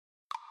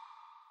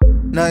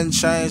Nothing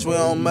changed, we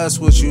don't mess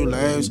with you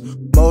lames.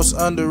 Most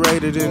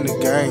underrated in the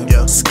game.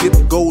 Yeah.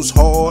 Skip goes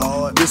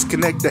hard.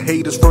 Disconnect the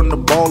haters from the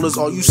ballers.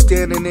 Are you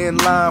standing in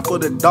line for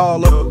the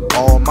dollar?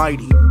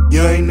 Almighty.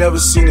 You ain't never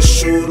seen a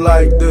shoe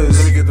like this.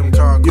 Let me get them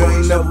concourse. You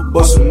ain't never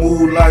bust a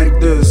move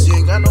like this. You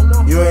ain't got no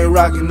more. You ain't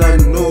rocking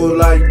nothing new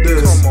like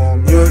this. Come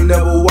on, man. You ain't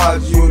never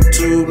watched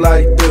YouTube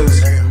like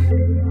this. Damn.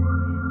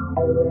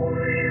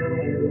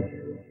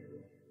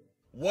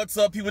 What's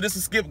up, people? This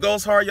is Skip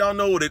Goes Hard. Y'all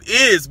know what it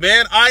is,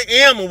 man. I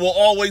am and will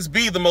always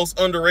be the most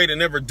underrated,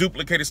 never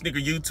duplicated sneaker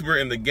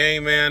YouTuber in the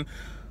game, man.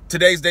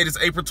 Today's date is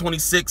April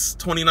 26,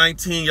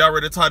 2019. Y'all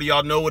read the title.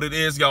 Y'all know what it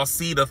is. Y'all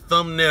see the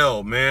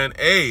thumbnail, man.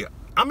 Hey,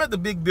 I'm at the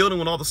big building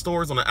with all the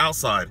stores on the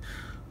outside,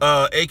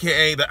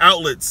 aka the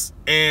outlets.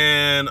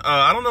 And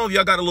I don't know if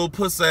y'all got a little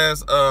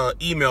puss-ass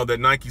email that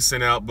Nike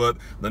sent out, but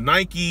the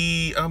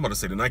Nike, I'm about to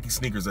say the Nike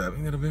sneakers app.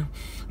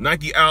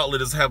 Nike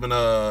outlet is having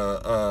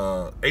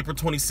April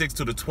 26th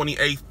to the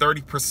 28th,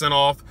 30%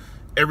 off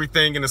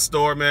everything in the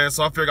store, man.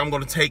 So I figure I'm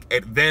going to take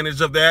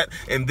advantage of that.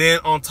 And then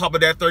on top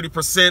of that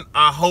 30%,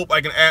 I hope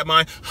I can add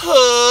my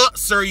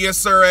sir, yes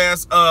sir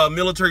ass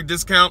military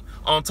discount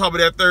on top of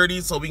that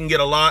 30, so we can get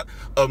a lot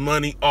of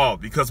money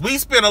off, because we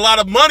spend a lot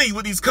of money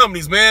with these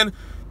companies, man.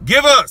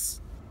 Give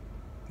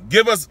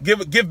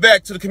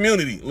back to the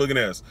community, looking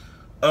at us.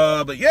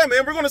 But yeah,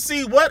 man, we're gonna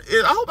see what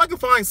is. I hope I can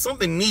find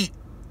something neat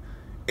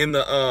in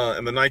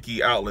the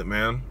Nike outlet,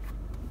 man.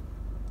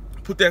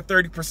 Put that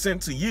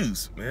 30% to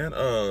use, man.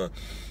 I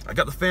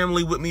got the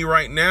family with me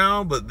right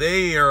now, but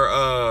they're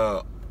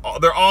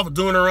off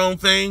doing their own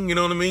thing, you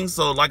know what I mean?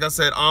 So like I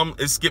said,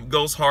 it's Skip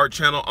Goes Hard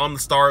channel. I'm the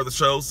star of the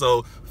show,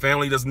 so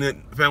family does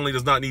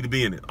not need to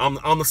be in it.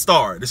 I'm the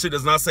star. This shit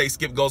does not say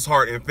Skip Goes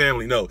Hard and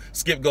family. No,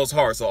 Skip Goes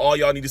Hard. So all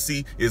y'all need to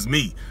see is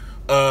me.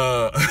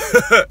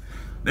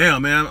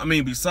 Damn, man. I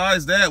mean,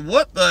 besides that,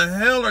 what the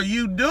hell are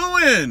you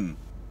doing?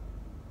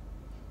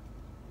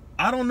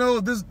 I don't know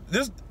if this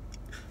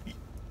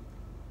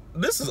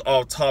is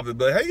off topic,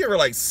 but have you ever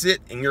like sit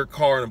in your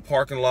car in a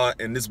parking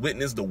lot and just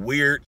witness the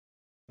weird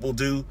people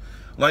do?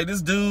 Like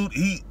this dude,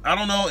 I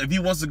don't know if he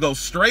wants to go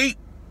straight.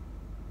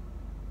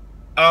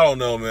 I don't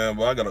know, man,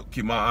 but I gotta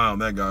keep my eye on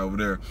that guy over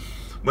there.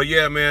 But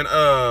yeah, man,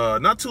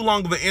 not too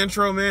long of an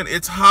intro, man.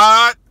 It's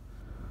hot.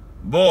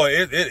 Boy,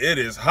 it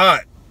is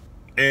hot.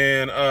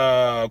 And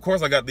of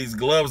course I got these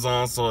gloves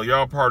on, so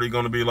y'all probably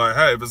gonna be like,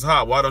 hey, if it's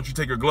hot, why don't you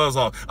take your gloves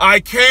off? I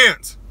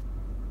can't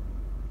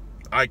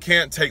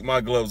take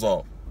my gloves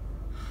off.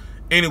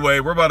 Anyway,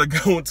 we're about to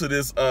go into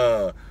this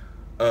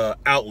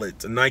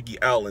outlet,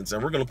 Nike outlets,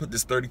 and we're gonna put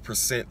this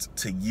 30%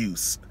 to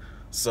use.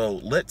 So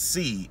let's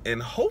see,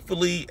 and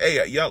hopefully,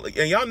 hey,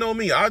 y'all know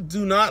me, I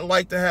do not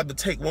like to have to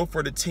take one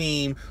for the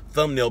team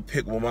thumbnail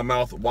pic with my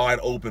mouth wide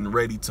open,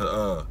 ready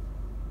to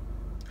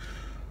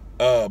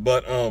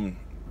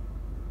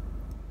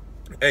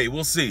hey,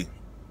 we'll see.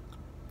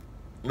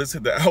 Let's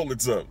hit the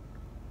outlets up.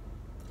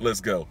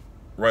 Let's go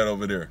right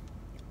over there,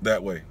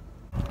 that way.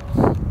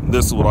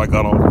 This is what I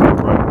got on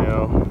right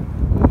now.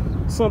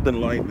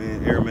 Something light,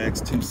 man. Air Max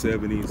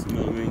 270s, you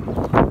know what I mean?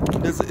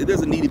 It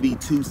doesn't need to be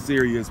too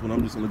serious, but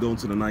I'm just gonna go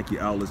into the Nike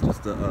outlets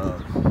just to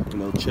you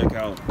know, check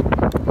out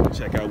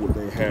what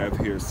they have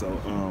here. So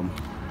I'm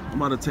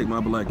about to take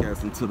my black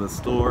ass into the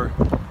store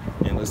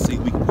and let's see if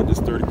we can put this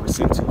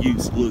 30% to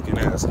use looking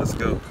ass. Let's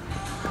go.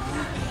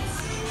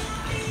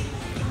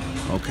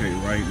 Okay,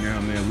 right now,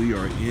 man, we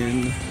are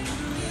in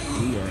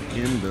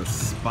the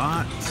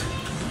spot.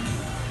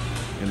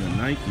 In the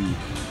Nike,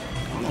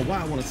 I don't know why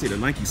I want to say the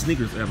Nike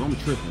sneakers app, I'm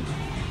tripping.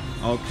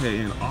 Okay,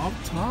 and off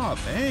top,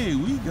 hey,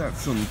 we got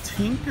some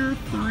Tinker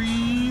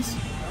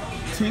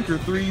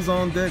 3s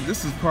on deck.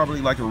 This is probably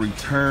like a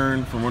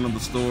return from one of the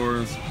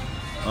stores.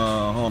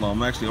 Hold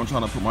on, I'm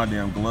trying to put my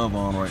damn glove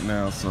on right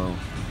now, so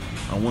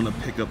I want to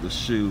pick up the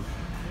shoe.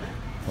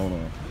 Hold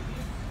on.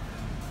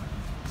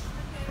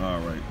 All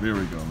right, there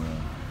we go,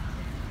 man.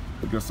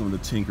 We got some of the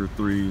Tinker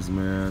 3s,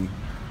 man,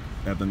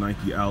 at the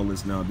Nike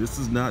outlets. Now this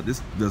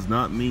does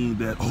not mean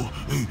that, oh,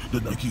 hey,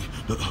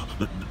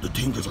 the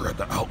Tinkers are at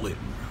the outlet.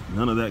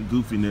 None of that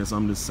goofiness.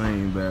 I'm just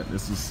saying that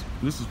this is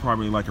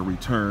probably like a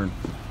return.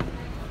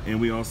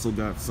 And we also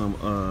got some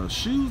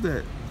shoes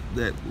that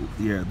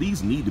yeah,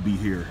 these need to be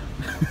here.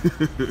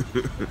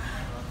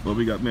 But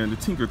we got, man, the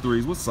Tinker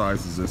 3s. What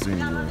size is this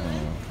anyway?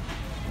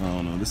 I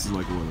don't know. This is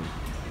like what?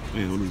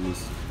 Man, what is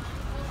this?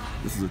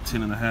 This is a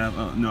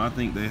 10.5. No, I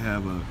think they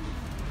have a.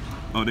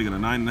 Oh, they got a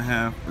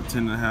 9.5, a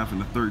 10.5,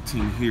 and a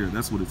 13 here.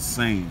 That's what it's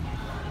saying.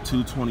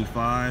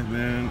 225,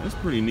 man. That's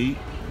pretty neat.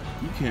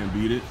 You can't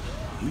beat it.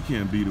 You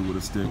can't beat it with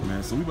a stick,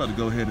 man. So we about to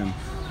go ahead and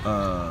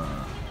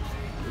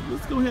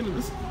let's go ahead and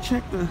let's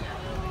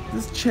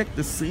check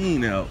the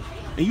scene out.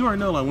 And you already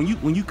know, like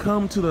when you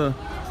come to the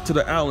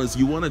outlets,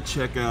 you want to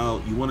check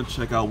out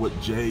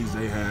what J's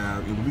they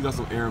have. And we got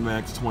some Air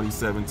Max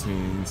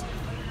 2017s,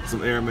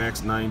 some Air Max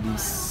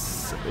 90s.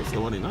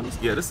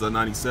 Yeah, this is a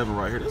 97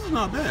 right here. This is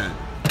not bad.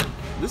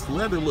 This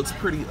leather looks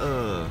pretty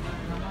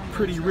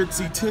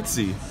ritzy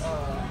titsy.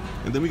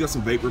 And then we got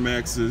some Vapor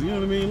Maxes, you know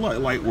what I mean?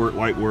 Light work.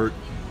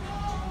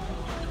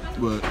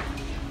 But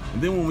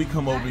And then when we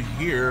come over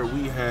here,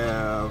 we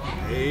have,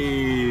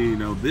 hey,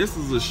 now this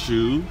is a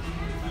shoe.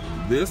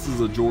 This is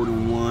a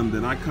Jordan 1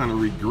 that I kind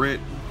of regret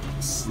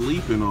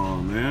sleeping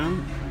on,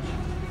 man.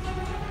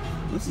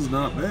 This is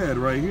not bad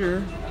right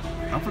here.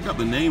 I forgot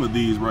the name of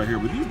these right here,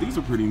 but these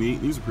are pretty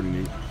neat. These are pretty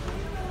neat.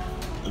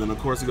 And then of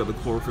course you got the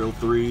Chlorophyll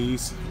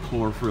 3s.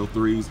 Chlorophyll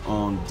 3s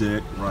on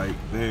deck right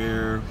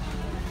there.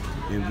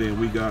 And then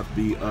we got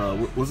the,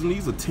 wasn't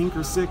these the Tinker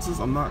 6s?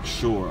 I'm not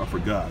sure, I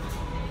forgot.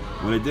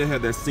 When they did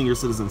have that senior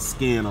citizen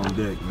skin on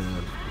deck,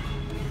 man.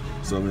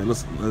 So man,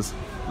 let's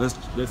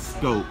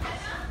scope.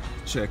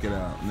 Check it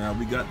out. Now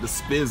we got the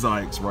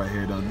Spizikes right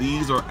here. Now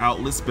these are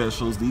outlet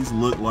specials. These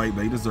look like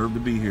they deserve to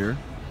be here.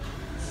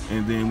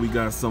 And then we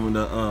got some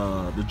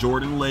of the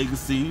Jordan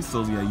Legacy.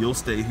 So yeah, you'll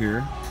stay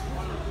here.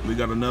 We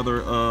got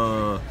another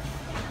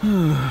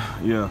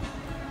yeah.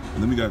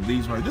 And then we got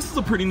these right. This is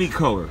a pretty neat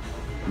color,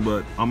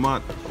 but I'm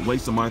not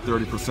wasting my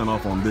 30%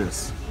 off on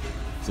this.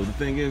 So the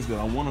thing is that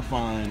I want to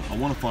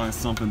find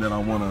something that I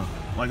want to,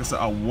 like I said,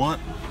 I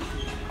want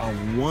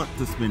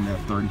to spend that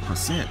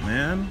 30%,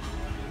 man.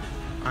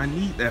 I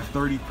need that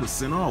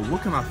 30% off.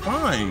 What can I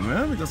find,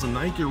 man? We got some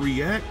Nike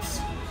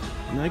Reacts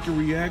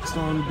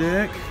on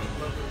deck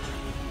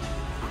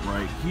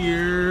right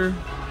here.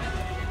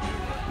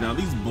 Now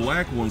these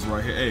black ones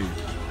right here, hey,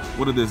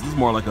 what are this? This is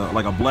more like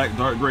a black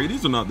dark gray.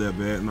 These are not that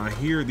bad, and I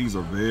hear these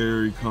are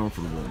very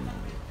comfortable.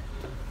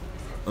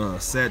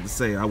 Sad to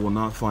say, I will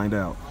not find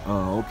out.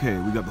 Okay,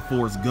 we got the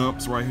Forrest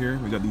Gumps right here.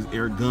 We got these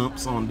Air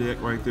Gumps on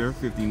deck right there,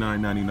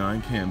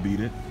 $59.99. Can't beat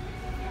it.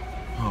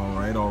 All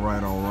right.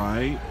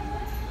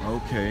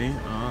 Okay,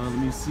 let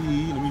me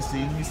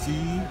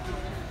see.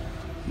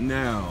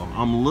 Now,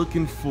 I'm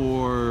looking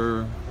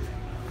for,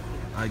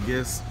 I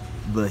guess,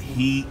 the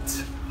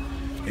Heat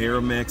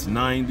Air Max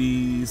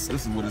 90s.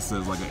 This is what it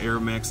says, like an Air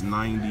Max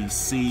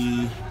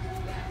 90C.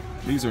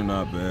 These are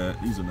not bad.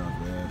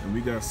 And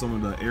we got some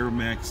of the Air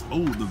Max,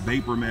 the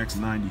Vapor Max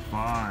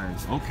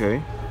 95s.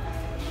 Okay.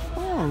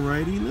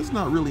 Alrighty, that's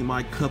not really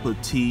my cup of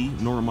tea,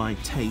 nor my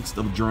taste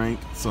of drink,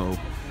 so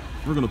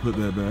we're gonna put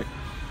that back.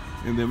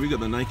 And then we got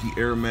the Nike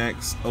Air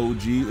Max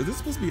OG. Is this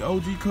supposed to be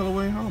OG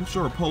colorway? I'm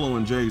sure Polo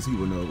and J's, he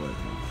would know about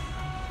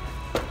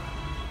that.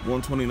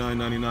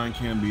 $129.99,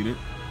 can't beat it.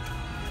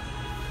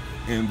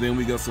 And then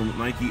we got some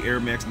Nike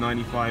Air Max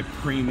 95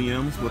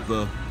 Premiums with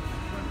the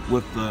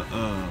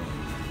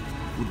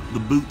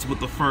boots with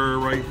the fur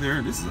right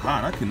there. This is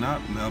hot. I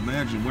cannot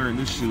imagine wearing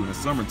this shoe in the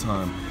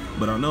summertime.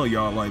 But I know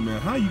y'all like,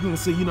 man, how you gonna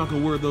say you're not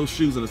gonna wear those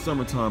shoes in the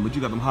summertime, but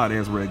you got them hot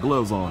ass red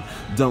gloves on?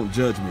 Don't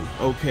judge me.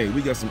 Okay,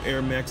 we got some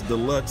Air Max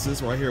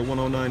Deluxes right here,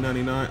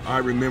 $109.99. I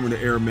remember the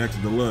Air Max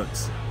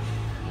Deluxe.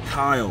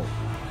 Kyle,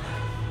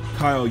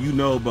 you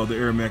know about the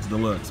Air Max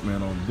Deluxe,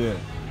 man, on deck.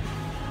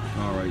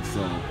 All right,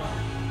 so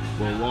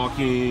we're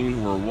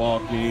walking,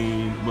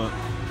 but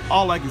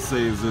all I can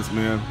say is this,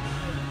 man.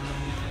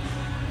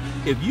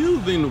 If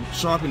you've been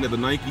shopping at the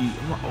Nike,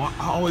 I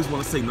always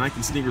want to say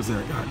Nike sneakers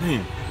there. God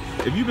damn.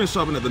 If you've been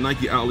shopping at the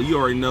Nike outlet, you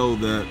already know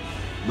that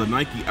the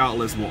Nike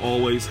outlets will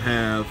always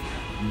have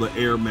the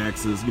Air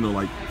Maxes, you know,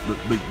 like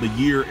the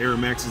year Air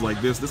Maxes like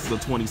this. This is a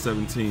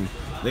 2017.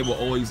 They will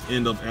always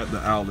end up at the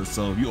outlet.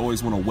 So if you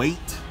always want to wait,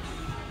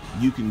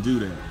 you can do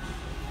that.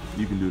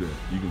 You can do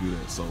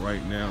that. So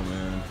right now,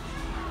 man,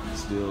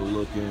 still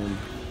looking.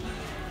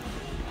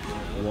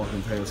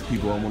 Walking past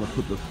people, I want to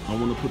put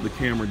the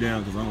camera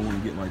down because I don't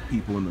want to get like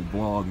people in the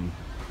vlog and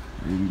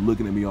be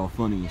looking at me all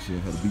funny and shit.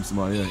 Had to beat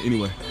somebody up.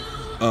 Anyway,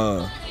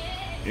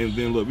 and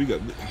then look, we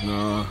got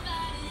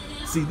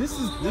see, this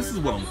is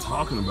what I'm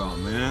talking about,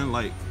 man.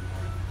 Like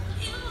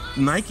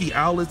Nike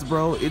outlets,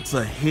 bro, it's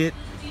a hit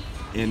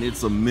and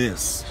it's a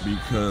miss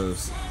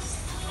because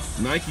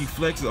Nike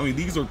Flexes, I mean,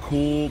 these are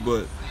cool,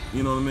 but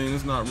you know what I mean,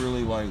 it's not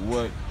really like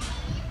what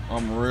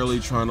I'm really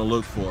trying to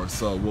look for.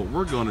 So what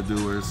we're gonna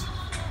do is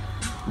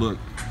look,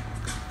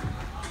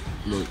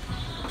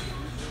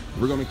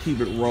 we're gonna keep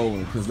it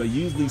rolling because they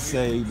usually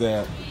say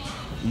that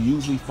you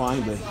usually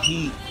find the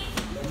heat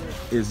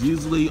is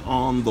usually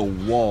on the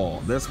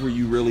wall. That's where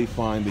you really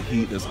find the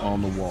heat is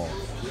on the wall.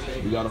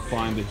 You gotta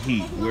find the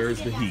heat. Where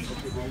is the heat?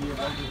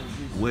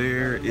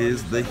 Where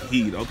is the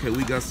heat? Okay,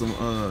 we got some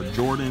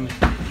Jordan.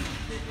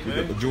 We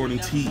got the Jordan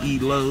TE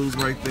lows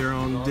right there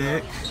on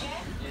deck.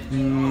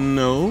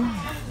 No.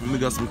 And we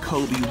got some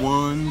Kobe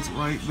 1s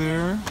right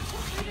there.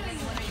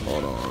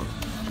 Hold on.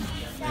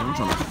 I'm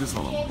trying to put this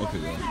on.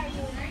 Okay,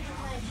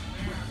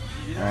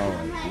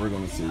 alright, we're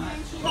gonna see.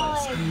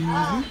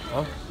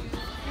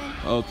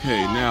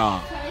 Okay,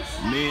 now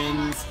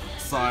men's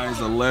size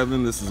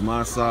 11. This is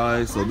my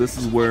size, so this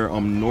is where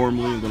I'm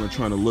normally gonna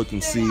try to look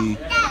and see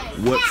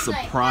what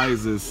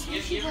surprises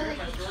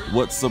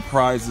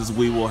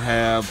we will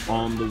have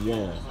on the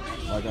wall.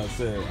 Like I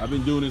said, I've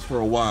been doing this for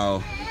a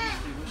while.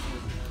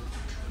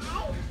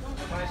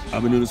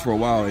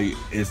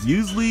 It's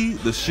usually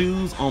the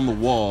shoes on the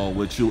wall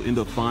which you'll end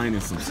up finding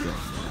some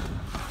stuff.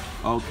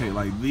 Okay,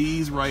 like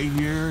these right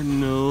here,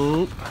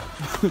 nope.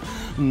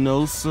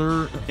 No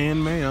sir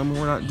and ma'am,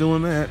 we're not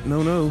doing that.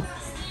 No.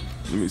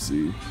 Let me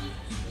see.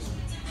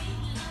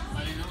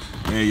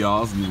 Man,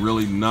 y'all, it's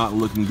really not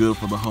looking good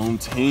for the home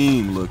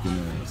team looking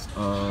at us.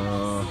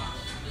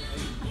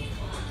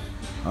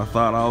 I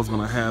thought I was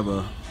gonna have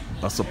a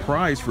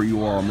surprise for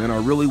you all, man.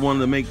 I really wanted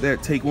to make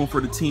that take one for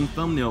the team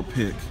thumbnail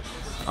pick.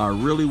 I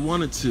really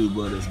wanted to,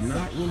 but it's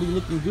not really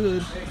looking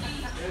good.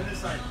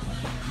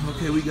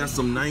 Okay, we got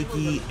some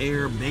Nike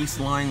Air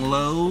Baseline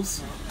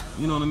Lows.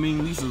 You know what I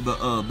mean? These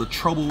are the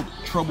troubled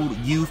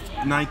youth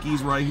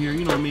Nikes right here.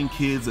 You know what I mean?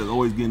 Kids that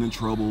always getting in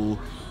trouble,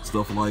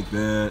 stuff like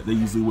that. They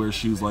usually wear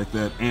shoes like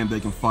that, and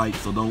they can fight.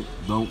 So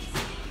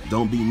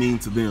don't be mean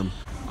to them.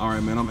 All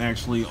right, man. I'm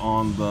actually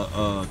on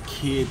the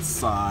kids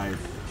side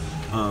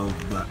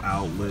of the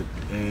outlet,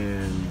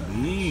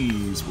 and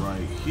these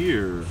right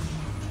here.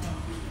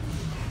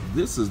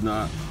 This is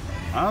not.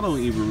 I don't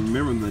even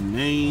remember the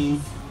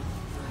name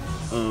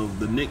of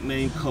the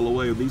nickname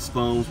colorway of these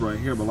foams right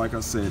here, but like I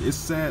said, it's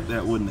sad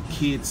that when the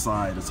kid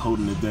side is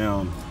holding it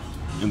down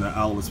in the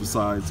outlets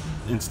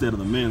instead of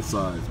the men's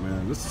sides,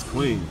 man. This is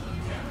clean.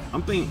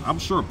 I'm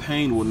sure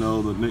Payne will know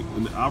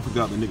I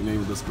forgot the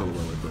nickname of this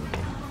colorway right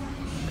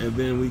there. And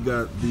then we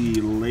got the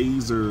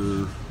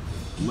Laser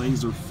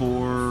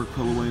 4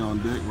 colorway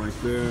on deck right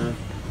there.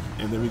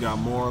 And then we got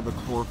more of the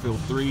chlorophyll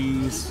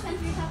 3s.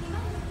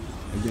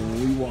 And then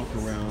when we walk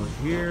around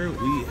here,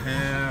 we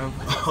have,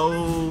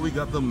 we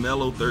got the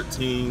Mellow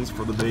 13s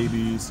for the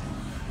babies.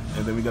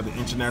 And then we got the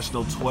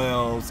International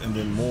 12s, and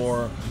then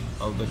more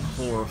of the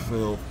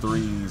chlorophyll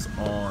 3s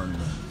on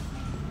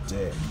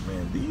deck.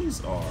 Man,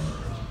 this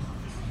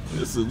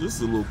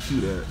is a little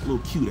cute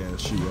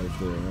ass shoe right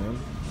there, man.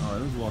 All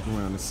right, let's walk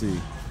around and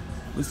see.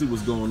 Let's see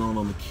what's going on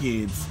the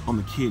kids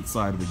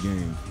side of the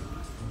game.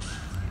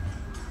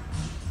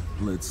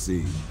 Let's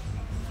see.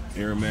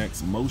 Air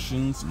Max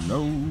Motions,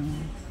 no.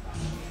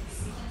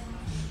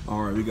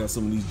 All right, we got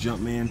some of these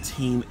Jumpman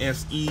Team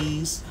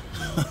SEs.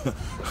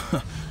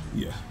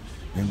 Yeah.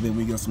 And then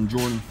we got some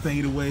Jordan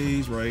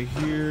fadeaways right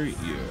here.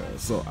 Yeah,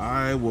 so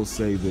I will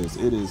say this.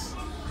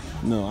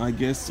 I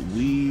guess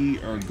we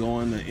are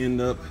going to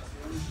end up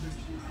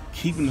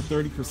keeping the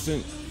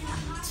 30%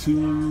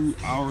 to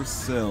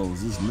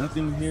ourselves. There's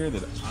nothing here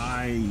that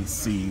I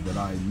see that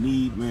I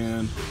need,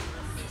 man.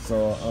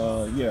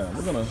 So yeah,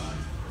 we're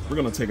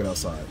gonna take it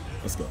outside.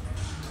 Let's go.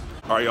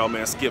 All right, y'all,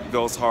 man. Skip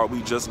Goes Hard.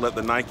 We just left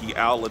the Nike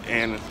outlet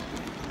and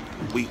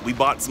we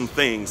bought some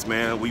things,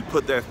 man. We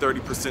put that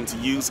 30% to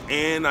use,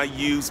 and I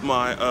used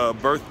my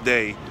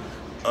birthday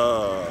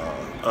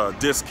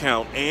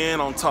discount,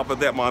 and on top of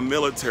that, my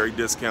military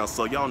discount.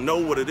 So y'all know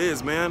what it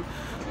is, man.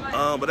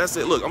 But that's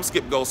it. Look, I'm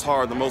Skip Goes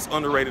Hard, the most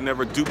underrated,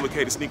 never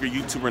duplicated sneaker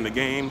YouTuber in the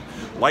game.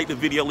 Like the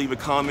video, leave a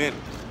comment,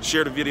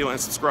 share the video, and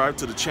subscribe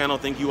to the channel.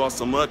 Thank you all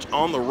so much.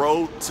 On the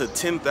road to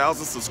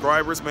 10,000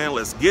 subscribers, man.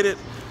 Let's get it.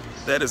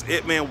 That is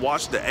it, man.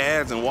 Watch the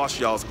ads and wash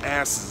y'all's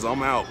asses.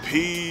 I'm out.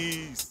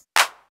 Peace.